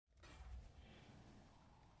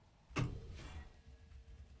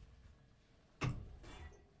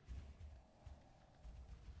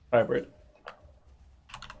Hybrid.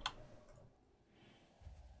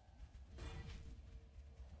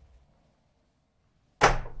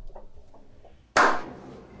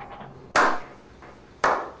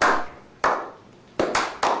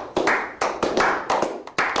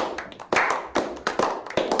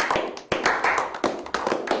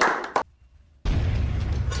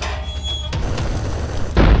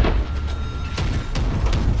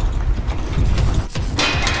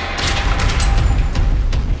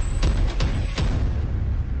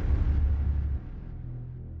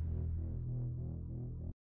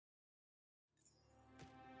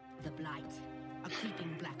 The blight, a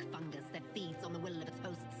creeping black fungus that feeds on the will of its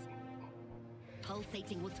hosts.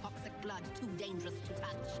 Pulsating with toxic blood, too dangerous to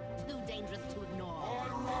touch, too dangerous to ignore.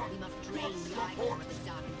 We must drain the ichor of this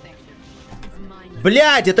dark infection. Its mindless...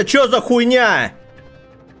 Блять, это чё за хуйня?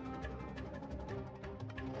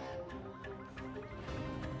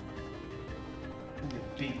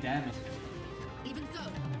 Big damage. Even so,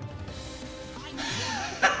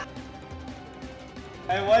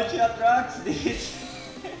 Hey, watch your drugs, dude.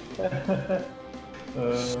 the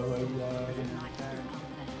night is out there.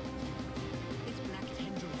 Its black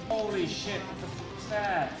tendrils, Holy shit, what the fuck's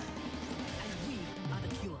that? and we are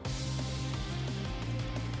the cure.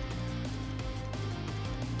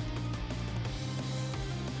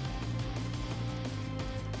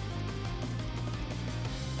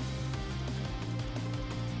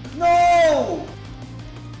 No!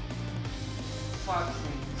 Fucking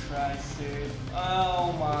Christ, dude.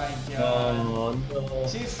 Oh my god. Oh no.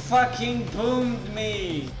 She fucking boomed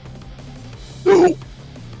me.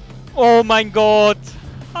 Oh mein Gott!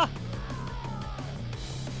 Ha.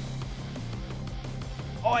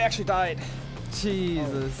 Oh, I actually died.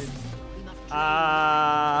 Jesus. We must drain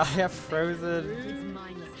I have frozen. its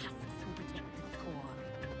mindless husks will protect its core.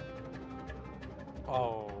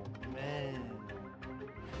 Oh, man.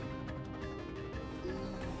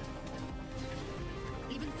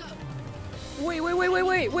 Even so, Wait.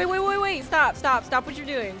 Stop what you're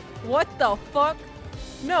doing. What the fuck?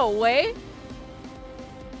 No way.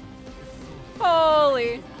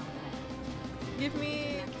 Holy. Give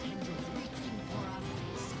me tendrils reaching for us,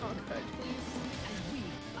 Soundcloud, please. and we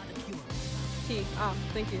are the cure. T. Ah,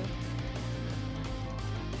 thank you.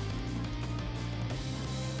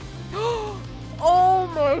 Oh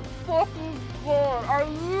my fucking god. Are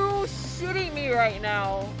you shitting me right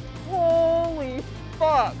now? Holy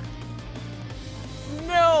fuck.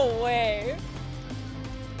 No way.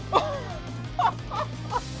 I'm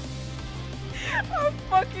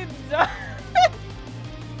fucking done.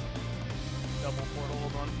 Double portal,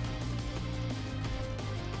 hold on.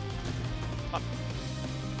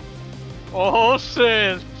 Oh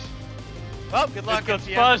shit! Well, good luck, It's got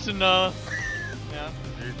MCM. fast enough. Yeah.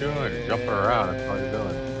 What are you doing? Jumping around. That's all you're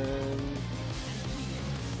doing.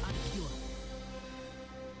 Are the cure.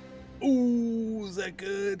 Ooh, is that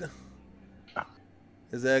good?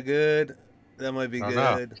 Is that good? That might be I don't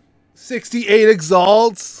know. good. 68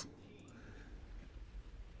 exalts.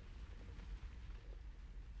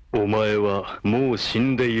 お前はもう死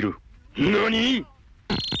んでいる。何？もう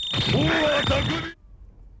アタック！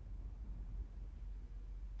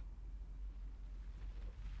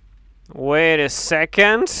 Wait a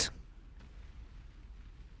second.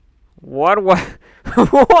 What was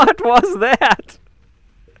what was that?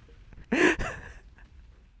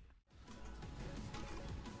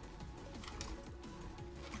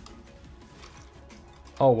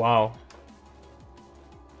 Oh wow.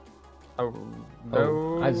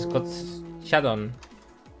 Oh, I just got shot on.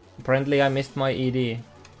 Apparently I missed my ED.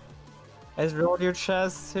 I just rolled your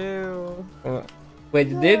chest too. Wait,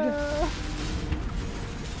 you did?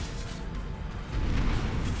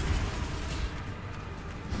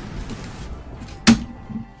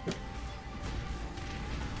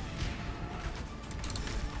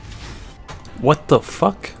 What the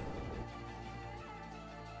fuck?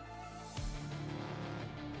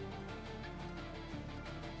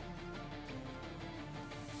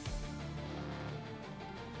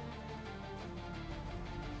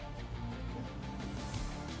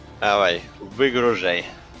 Давай, выгружай.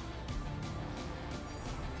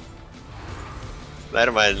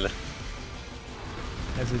 Нормально.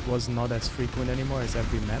 As it was not as frequent anymore as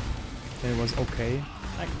every map, then it was okay.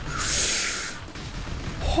 Like,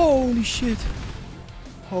 holy shit!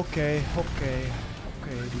 Okay,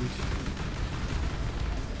 dude.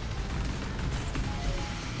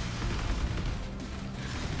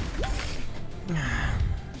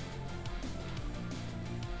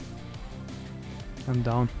 I'm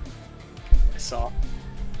down. I saw.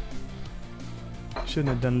 Shouldn't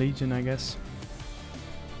have done Legion, I guess.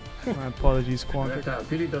 My apologies, Quantic.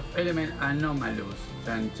 Spirit of Element Anomalous.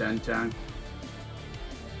 Chan chan chan.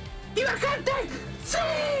 ¡Divergente! ¡Sí!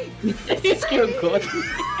 ¡Qué god!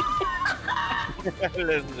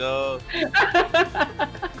 Let's go.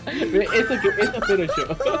 Eso espero yo.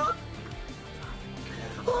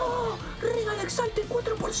 ¡Oh! ¡Regal Exalte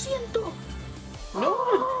 4%! ¡No!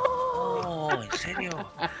 Oh, ¿en serio?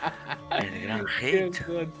 El gran hate.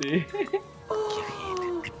 ¡Qué bien,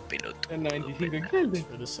 este pelotudo. El 95 Exalte.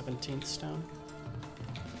 For the 17th stone.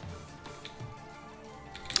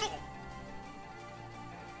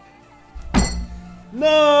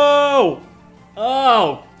 No!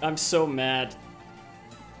 Oh! I'm so mad.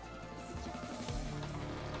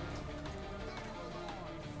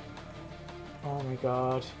 Oh my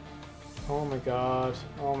god. Oh my god.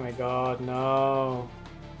 Oh my god, no.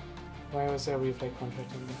 Why was there a replay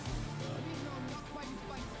contract in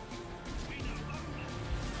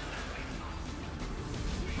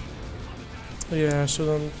there? Yeah, I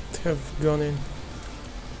shouldn't have gone in.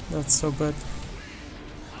 That's so bad.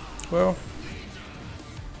 Well.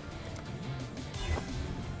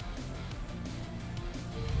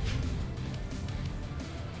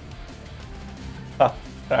 Ah,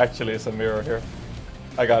 there actually is a mirror here.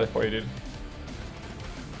 I got it for you, dude.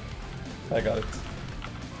 I got it.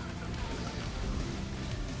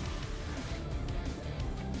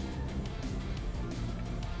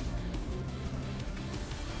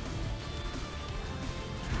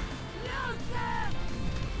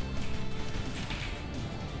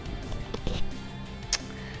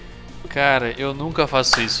 Cara, eu nunca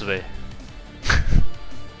faço isso, velho.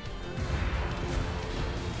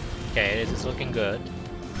 Okay, this is looking good.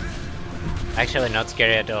 Actually not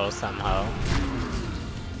scary at all somehow.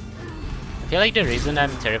 I feel like the reason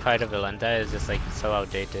I'm terrified of Valenta is just like so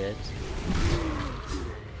outdated.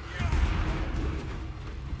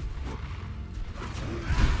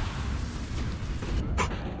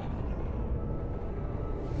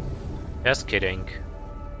 Just kidding.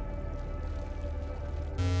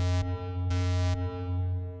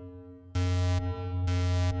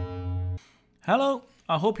 Hello,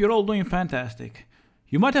 I hope you're all doing fantastic.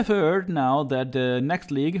 You might have heard now that the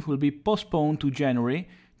next league will be postponed to January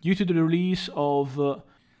due to the release of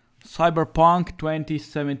Cyberpunk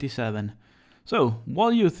 2077. So,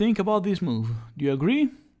 what do you think about this move? Do you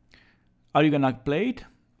agree? Are you gonna play it?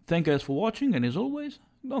 Thank you guys for watching, and as always,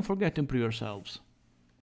 don't forget to improve yourselves.